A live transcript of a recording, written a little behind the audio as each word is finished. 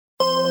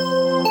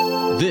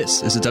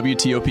This is a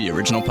WTOP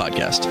original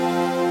podcast.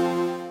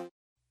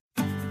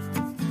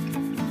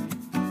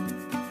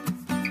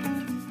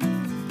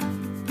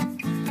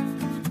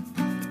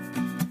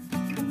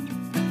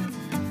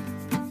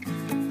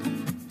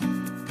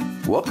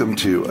 Welcome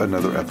to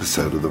another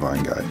episode of The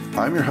Vine Guy.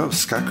 I'm your host,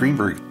 Scott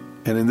Greenberg,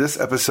 and in this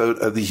episode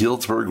of the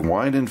Healdsburg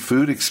Wine and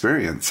Food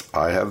Experience,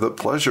 I have the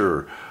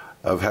pleasure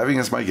of having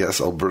as my guest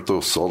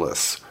Alberto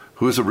Solis,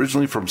 who is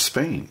originally from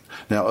Spain.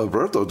 Now,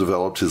 Alberto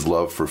developed his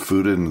love for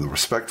food and the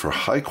respect for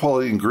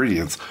high-quality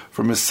ingredients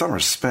from his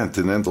summers spent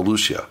in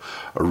Andalucia,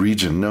 a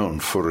region known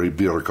for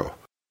Iberico.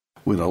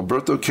 When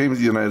Alberto came to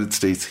the United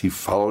States, he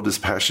followed his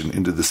passion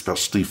into the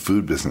specialty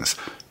food business,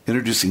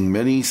 introducing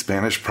many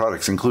Spanish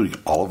products, including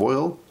olive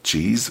oil,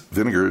 cheese,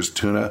 vinegars,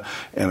 tuna,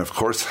 and of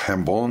course,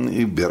 jamon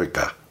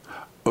Iberica.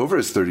 Over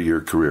his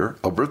 30-year career,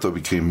 Alberto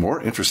became more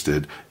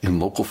interested in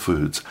local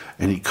foods,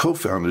 and he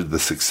co-founded the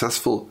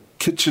successful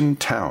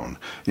KitchenTown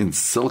in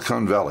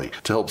Silicon Valley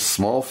to help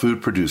small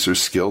food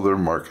producers scale their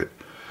market.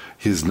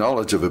 His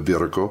knowledge of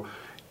Iberico,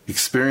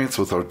 experience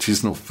with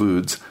artisanal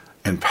foods,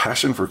 and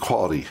passion for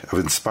quality have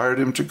inspired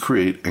him to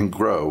create and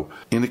grow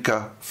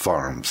Inica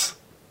Farms.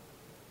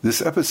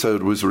 This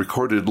episode was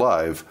recorded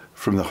live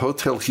from the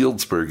Hotel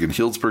Healdsburg in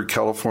Healdsburg,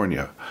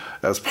 California,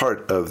 as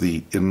part of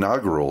the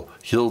inaugural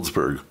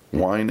Healdsburg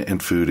Wine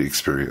and Food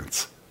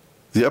Experience.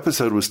 The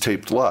episode was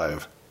taped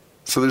live,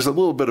 so there's a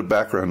little bit of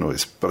background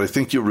noise, but I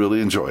think you'll really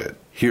enjoy it.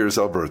 Here's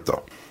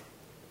Alberto.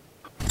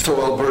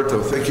 So,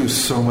 Alberto, thank you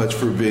so much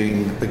for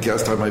being a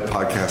guest on my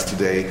podcast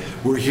today.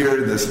 We're here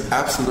in this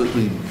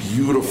absolutely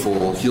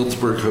beautiful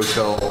Healdsburg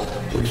Hotel.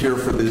 We're here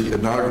for the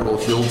inaugural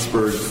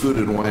Healdsburg Food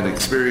and Wine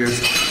Experience,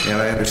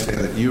 and I understand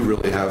that you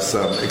really have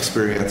some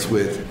experience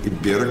with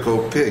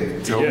Iberico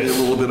pig. Tell me a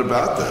little bit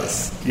about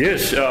this.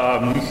 Yes,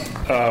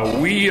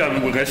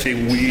 when I say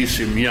we, it's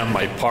me and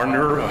my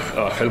partner,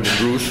 Helmut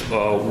Bruce,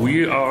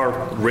 we are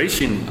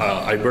raising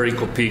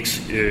Iberico pigs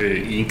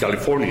in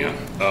California.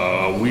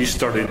 We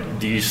started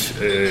this,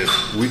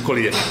 we call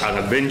it an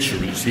adventure.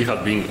 It has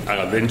been an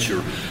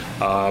adventure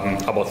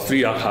about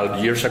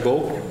 3.5 years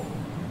ago.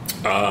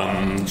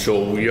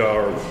 So we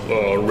are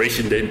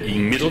raising them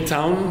in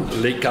Middletown,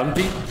 Lake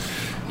County,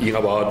 in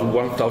about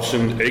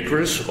 1,000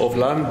 acres of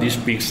land. These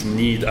pigs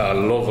need a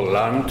lot of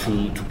land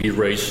to be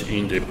raised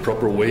in the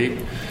proper way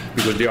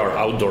because they are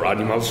outdoor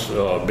animals,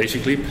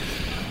 basically.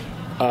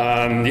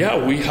 And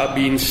we have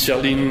been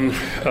selling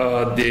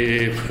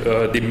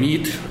the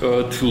meat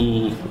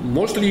to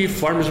mostly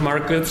farmers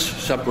markets,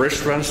 some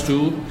restaurants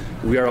too.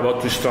 We are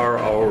about to start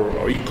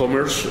our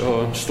e-commerce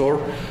store.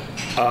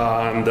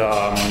 And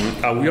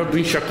we are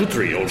doing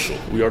charcuterie also.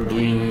 We are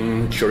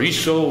doing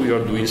chorizo, we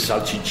are doing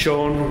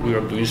salchichon, we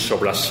are doing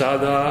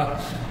sobrasada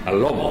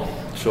and lomo.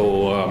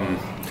 So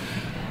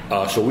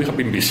we have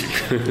been busy.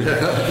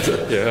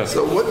 Yeah.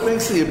 So what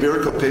makes the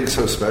Iberico pig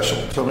so special?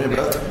 Tell me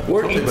about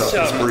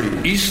this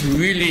breed. It's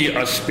really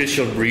a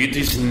special breed.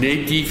 It's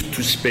native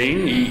to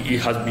Spain.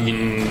 It has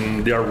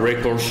been, there are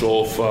records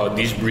of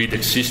this breed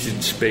existed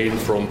in Spain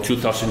from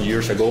 2,000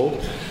 years ago.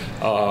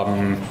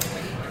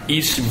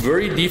 It's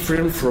very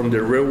different from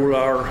the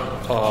regular,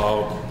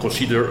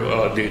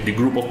 the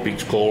group of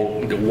pigs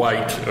called the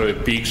white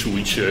pigs,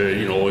 which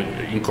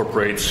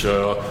incorporates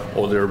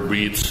other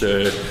breeds.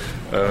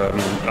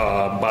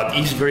 But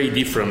it's very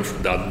different.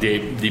 That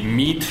the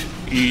meat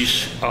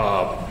is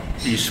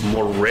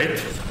more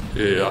red,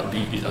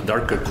 a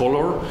darker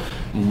color,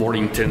 more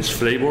intense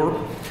flavor.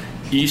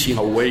 Is in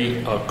a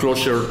way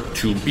closer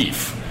to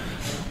beef.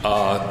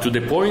 To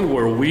the point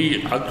where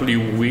we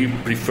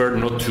prefer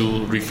not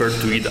to refer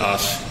to it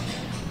as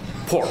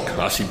pork,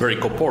 as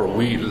Iberico pork.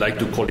 We like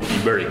to call it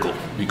Iberico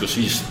because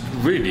it's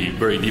really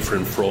very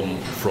different from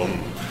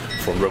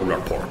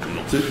regular pork.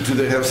 Do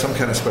they have some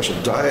kind of special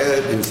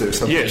diet? Is there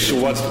something? Yes.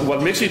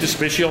 What makes it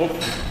special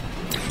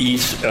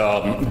is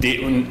the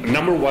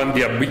number one,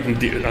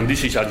 and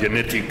this is a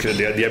genetic,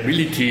 the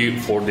ability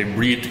for the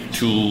breed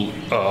to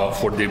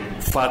for the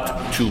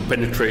fat to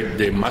penetrate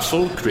the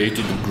muscle,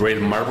 creating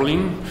great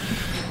marbling.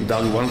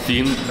 That's one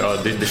thing.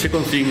 The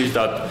second thing is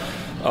that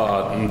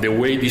the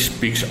way these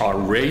pigs are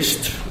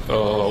raised,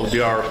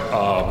 they are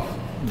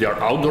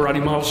outdoor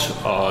animals.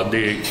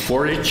 They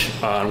forage,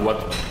 and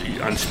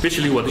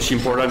especially what is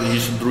important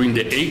is during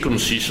the acorn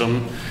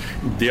season.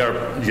 They are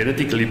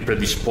genetically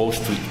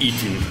predisposed to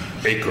eating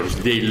acorns.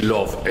 They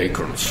love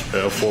acorns.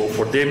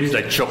 For them, it's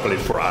like chocolate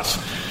for us.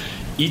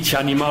 Each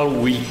animal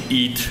will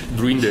eat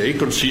during the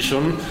acorn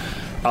season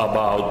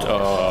about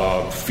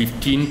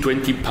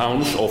 15-20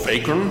 pounds of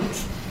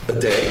acorns per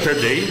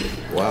day.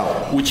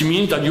 Wow! Which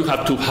means that you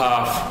have to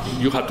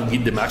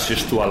give them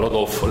access to a lot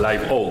of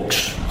live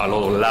oaks, a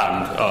lot of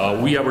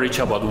land. We average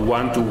about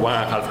 1 to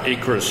 1.5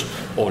 acres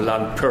of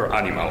land per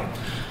animal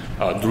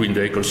during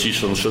the acorn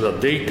season, so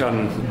that they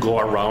can go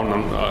around.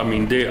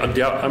 And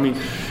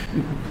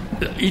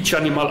each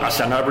animal, as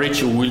an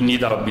average, will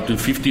need between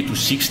 50 to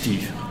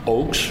 60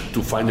 oaks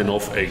to find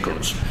enough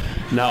acorns.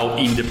 Now,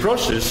 in the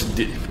process,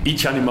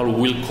 each animal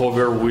will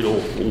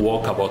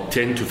walk about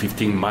 10 to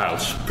 15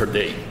 miles per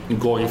day,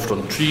 going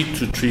from tree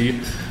to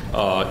tree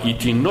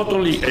eating not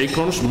only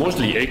acorns,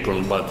 mostly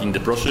acorns, but in the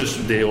process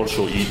they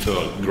also eat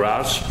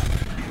grass,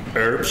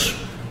 herbs,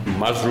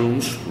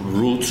 mushrooms,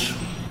 roots,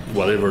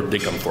 whatever they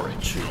can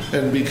forage.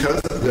 And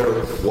because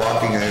they're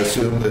walking, I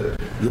assume that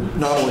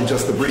not only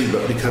just the breed,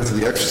 but because of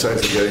the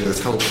exercise they're getting,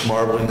 this helps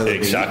marbling of the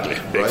meat,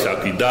 right?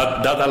 Exactly.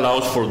 That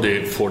allows for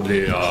the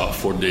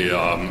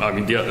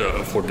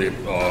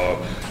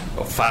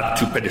fat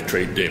to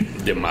penetrate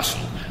the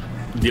muscle.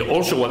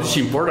 Also, what is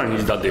important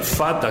is that the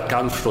fat that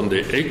comes from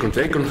the acorn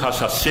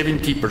has a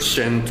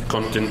 70%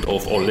 content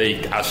of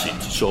oleic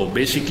acid. So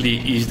basically,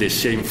 is the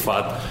same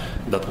fat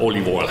that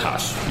olive oil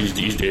has. Is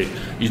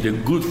the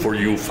good for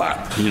you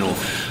fat,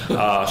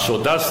 So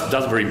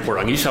that's very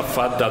important. It's a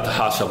fat that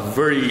has a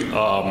very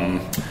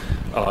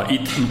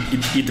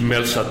it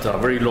melts at a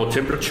very low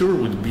temperature,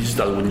 which means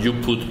that when you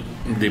put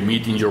the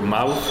meat in your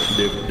mouth,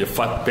 the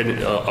fat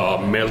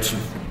melts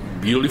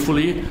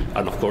beautifully,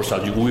 and of course,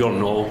 as we all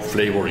know,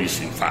 flavor is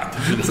in fat.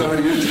 So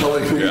you're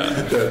telling me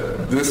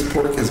that this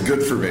pork is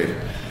good for me?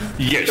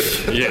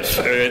 Yes.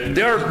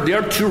 There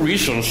are three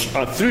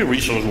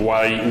reasons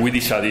why we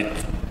decided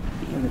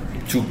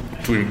to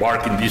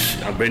embark in this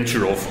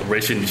adventure of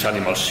raising these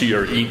animals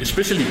here,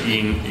 especially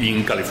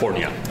in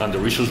California. And the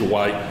reasons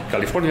why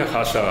California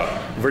has a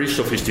very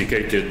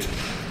sophisticated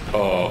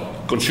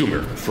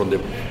consumer from the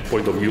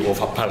point of view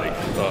of a palate.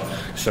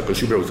 It's a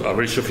consumer with a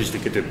very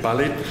sophisticated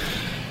palate,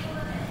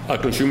 a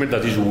consumer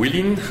that is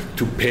willing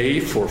to pay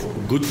for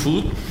good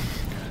food,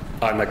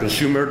 and a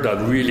consumer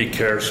that really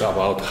cares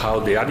about how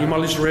the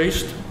animal is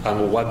raised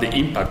and what the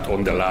impact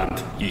on the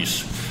land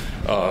is,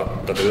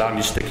 that the land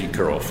is taken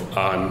care of.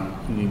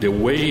 And the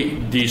way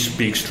these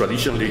pigs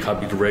traditionally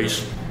have been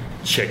raised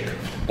check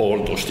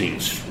all those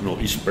things.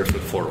 It's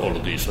perfect for all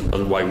of this, and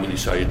that's why we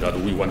decided that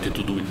we wanted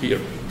to do it here.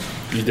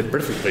 It's the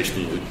perfect place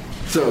to do it.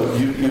 So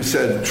you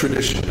said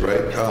tradition,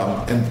 right?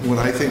 And when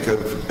I think of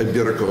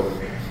Iberico,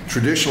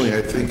 traditionally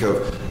I think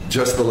of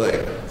just the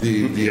leg,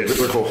 the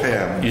Iberico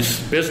ham. It's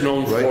best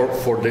known, right,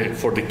 for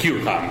the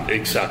cured ham,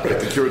 exactly.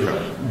 Right, the cured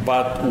ham.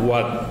 But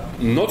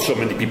what not so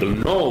many people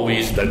know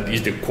is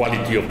the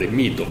quality of the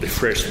meat, of the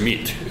fresh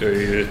meat.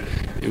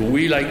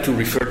 We like to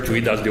refer to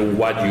it as the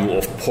Wagyu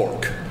of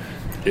pork.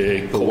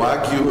 The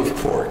Wagyu of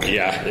pork.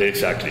 Yeah,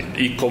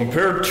 exactly.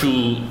 Compared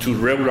to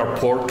regular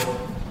pork,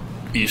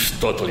 is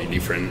totally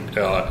different.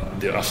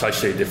 As I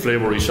say, the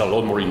flavor is a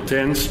lot more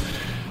intense.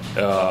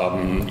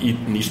 It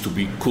needs to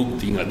be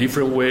cooked in a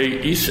different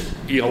way.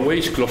 In a way,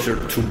 it's closer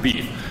to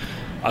beef.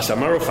 As a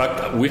matter of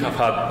fact, we have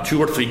had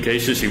 2 or 3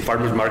 cases in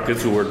farmers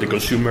markets where the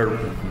consumer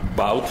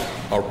bought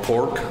our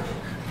pork,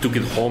 took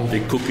it home,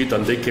 they cooked it,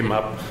 and they came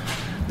up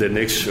the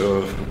next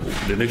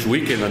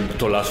weekend and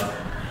told us,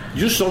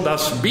 "You sold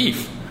us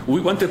beef.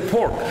 We wanted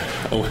pork."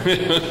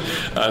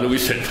 And we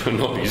said,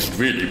 "No, it's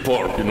really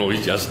pork.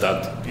 It's just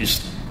that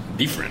it's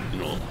different.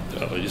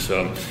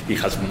 It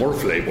has more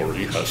flavor.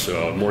 It has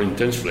more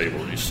intense flavor.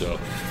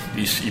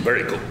 It's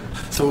Iberico."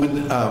 So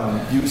when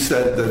you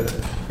said that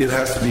it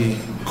has to be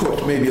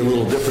cooked maybe a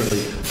little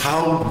differently,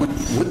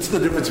 what's the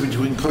difference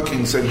between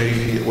cooking, say,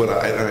 maybe what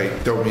I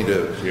don't mean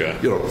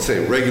to,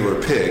 say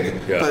regular pig,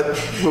 but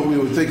what we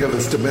would think of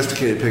as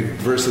domesticated pig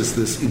versus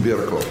this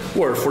Iberico?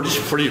 Well,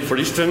 for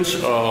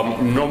instance,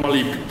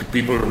 normally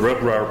people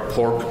regular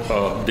pork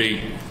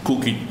they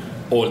cook it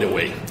all the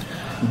way.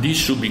 This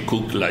should be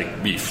cooked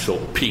like beef, so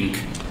pink.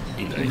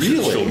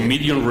 Really? So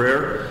medium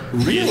rare.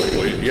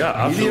 Really? Yeah,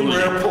 absolutely.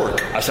 Medium rare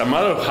pork. As a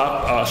matter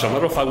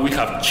of fact, we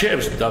have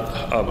chefs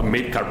that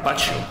made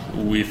carpaccio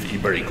with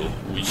Iberico,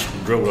 which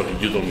regularly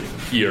you don't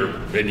hear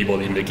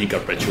anybody making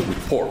carpaccio with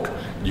pork.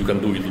 You can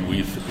do it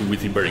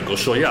with Iberico.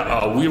 So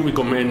we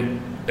recommend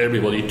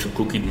everybody to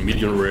cook it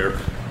medium rare,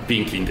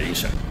 pink in the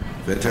inside.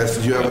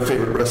 Fantastic. Do you have a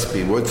favorite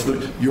recipe? What's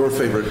your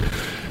favorite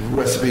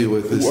recipe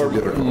with this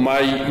Iberico?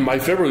 My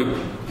favorite,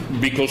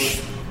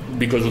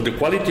 because of the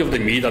quality of the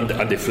meat and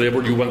the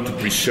flavor, you want to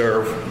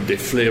preserve the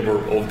flavor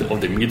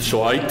of the meat.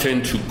 So I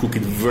tend to cook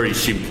it very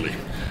simply.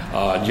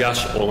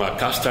 Just on a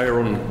cast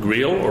iron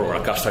grill or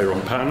a cast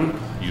iron pan,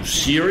 you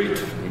sear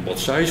it on both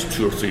sides,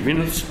 2 or 3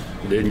 minutes.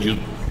 Then you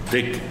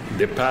take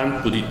the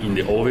pan, put it in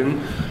the oven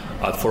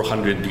at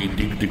 400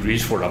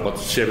 degrees for about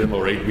 7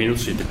 or 8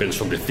 minutes. It depends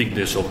on the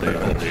thickness of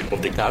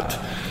the cut.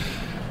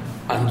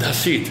 And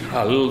that's it.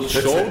 A little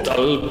salt,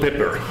 a little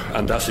pepper,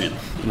 and that's it.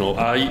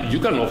 You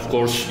can of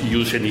course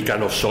use any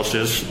kind of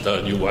sauces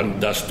that you want.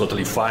 That's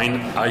totally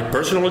fine. I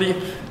personally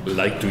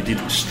like to eat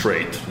it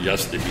straight,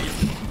 just the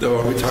beef. So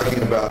are we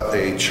talking about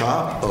a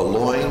chop, a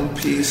loin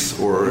piece,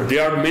 or?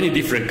 There are many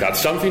different cuts.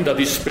 Something that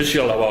is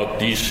special about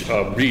this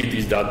breed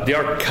is that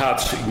there are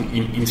cuts.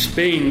 In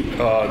Spain,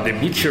 the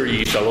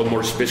butchery is a lot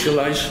more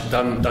specialized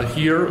than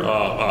here.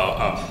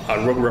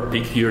 A regular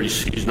pig here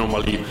is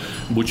normally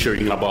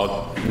butchering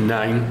about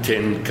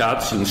 9-10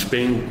 cuts. In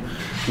Spain,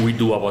 we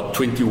do about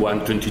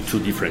 21-22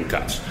 different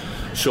cuts.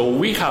 So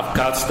we have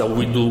cuts that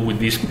we do with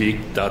this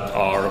pig that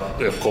are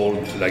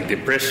called like the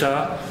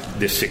presa,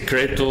 the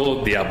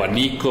secreto, the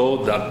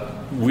abanico, that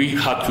we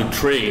had to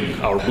train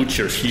our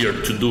butchers here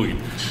to do it.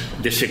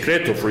 The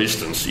Secreto, for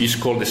instance, is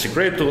called the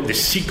Secreto, the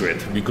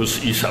secret,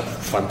 because it's a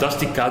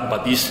fantastic cut,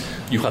 but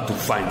you have to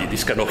find it.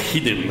 It's kind of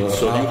hidden,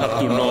 so you have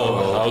to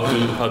know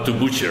how to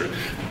butcher.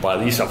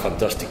 But it's a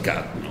fantastic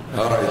cut.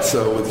 All right,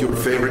 so with your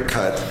favorite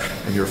cut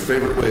and your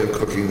favorite way of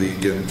cooking,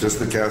 just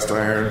the cast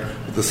iron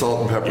with the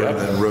salt and pepper and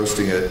then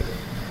roasting it.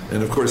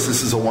 And of course,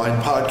 this is a wine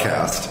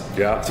podcast.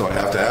 Yeah. So I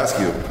have to ask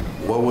you,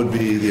 what would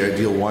be the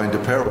ideal wine to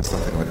pair with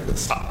something like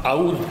this? I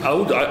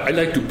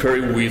like to pair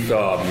it with,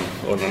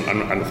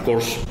 and of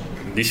course,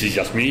 this is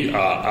just me,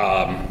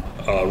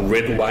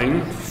 red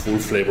wine, full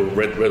flavor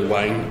red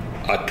wine,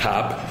 a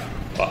cab.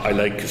 I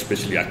like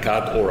especially a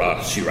cab or a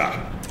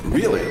Syrah.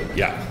 Really?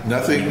 Yeah.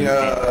 Nothing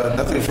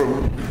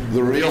from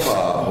the Rioja?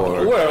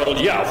 Well,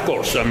 yeah, of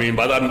course. I mean,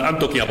 but I'm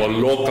talking about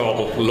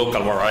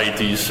local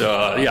varieties.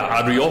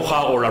 A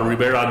Rioja or a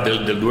Ribera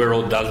del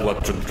Duero. That's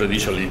what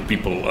traditionally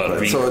people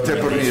drink. So a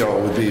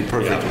Tempranillo would be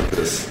perfect with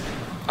this.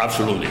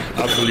 Absolutely,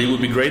 it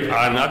would be great.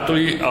 And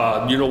actually,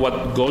 you know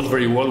what goes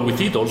very well with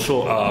it?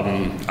 Also,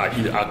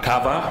 a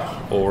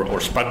cava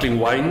or sparkling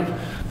wine,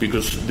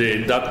 because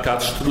that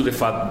cuts through the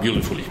fat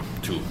beautifully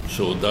too.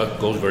 So that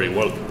goes very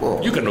well.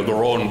 Whoa. You cannot go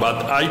wrong.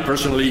 But I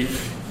personally,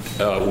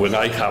 when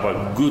I have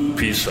a good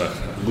piece of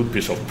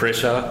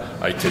presa,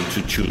 I tend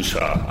to choose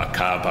a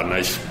cab, a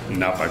nice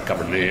Napa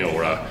Cabernet,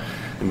 or a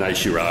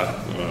nice Syrah.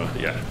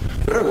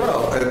 Very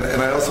well.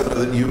 And I also know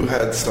that you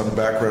had some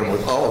background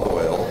with olive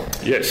oil.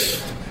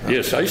 Yes.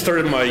 I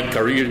started my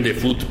career in the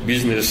food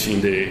business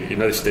in the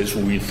United States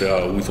with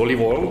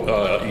olive oil,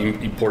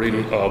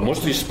 importing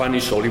mostly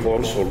Spanish olive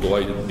oils, although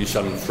I did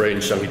some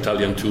French and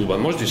Italian too, but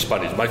mostly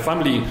Spanish. My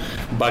family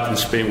back in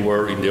Spain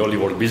were in the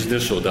olive oil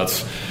business, so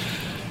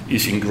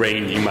is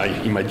ingrained in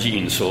my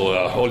genes. So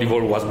olive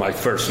oil was my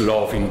first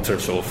love in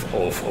terms of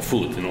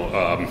food,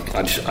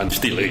 and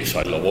still is.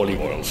 I love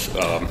olive oils.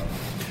 My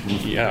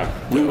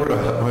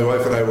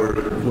wife and I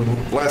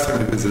last time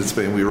we visited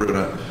Spain, we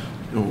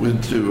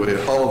went to an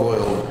olive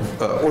oil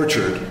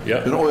orchard,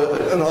 an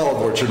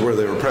olive orchard where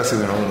they were pressing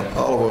their own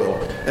olive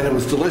oil, and it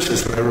was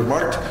delicious. And I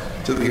remarked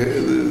to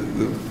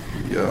the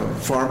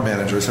farm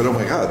manager, I said, "Oh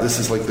my God, this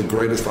is like the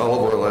greatest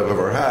olive oil I've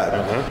ever had.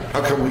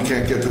 How come we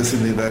can't get this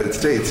in the United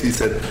States?" He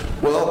said,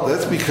 "Well,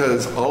 that's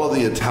because all of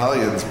the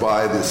Italians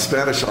buy the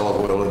Spanish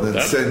olive oil and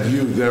then send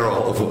you their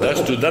olive oil."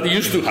 That's true. That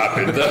used to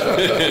happen.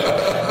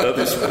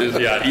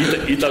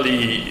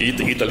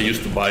 Italy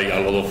used to buy a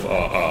lot of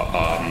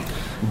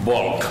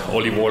bulk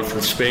olive oil from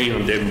Spain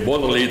and then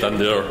bottle it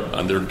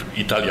under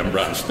Italian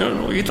brands.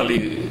 No,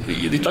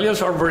 the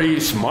Italians are very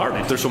smart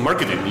in terms of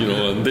marketing,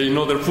 and they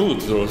know their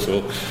food.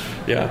 So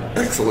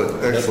Excellent.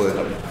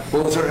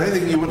 Well, is there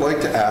anything you would like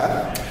to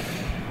add?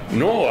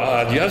 No,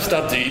 just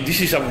that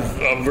this is a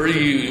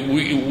very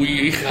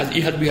we had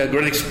a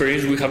great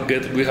experience. We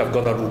have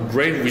got a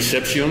great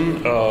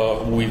reception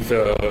with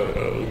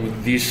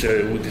these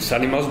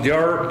animals. They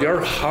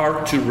are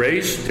hard to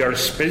raise. They are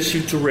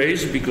expensive to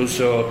raise because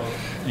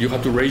you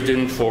have to raise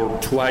them for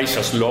twice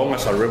as long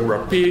as a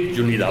regular pig.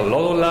 You need a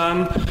lot of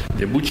land.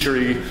 The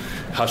butchery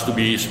has to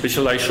be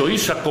specialized. So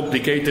it's a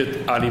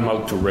complicated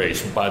animal to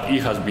raise, but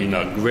it has been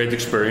a great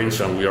experience,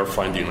 and we are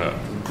finding a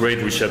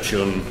great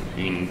reception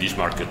in this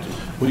market.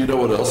 Well, you know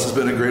what else has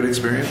been a great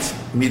experience?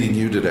 Meeting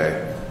you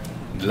today.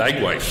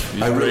 Likewise.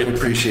 I really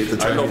appreciate the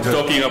time. I love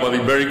talking about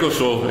Iberico,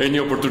 so any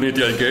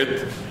opportunity I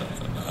get,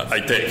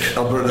 I take.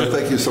 Alberto,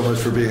 thank you so much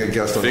for being a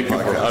guest on the podcast.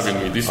 Thank you for having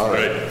me. This is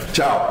great.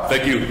 Ciao.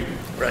 Thank you.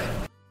 Right.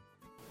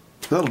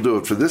 That'll do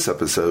it for this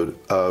episode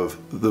of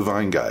The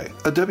Vine Guy,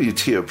 a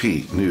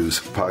WTOP news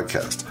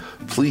podcast.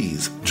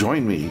 Please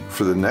join me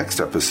for the next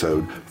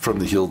episode from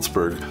the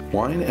Healdsburg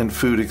Wine and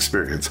Food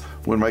Experience,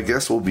 when my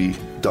guest will be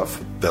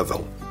Duff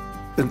Bevel.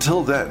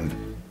 Until then,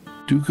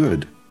 do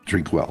good,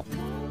 drink well.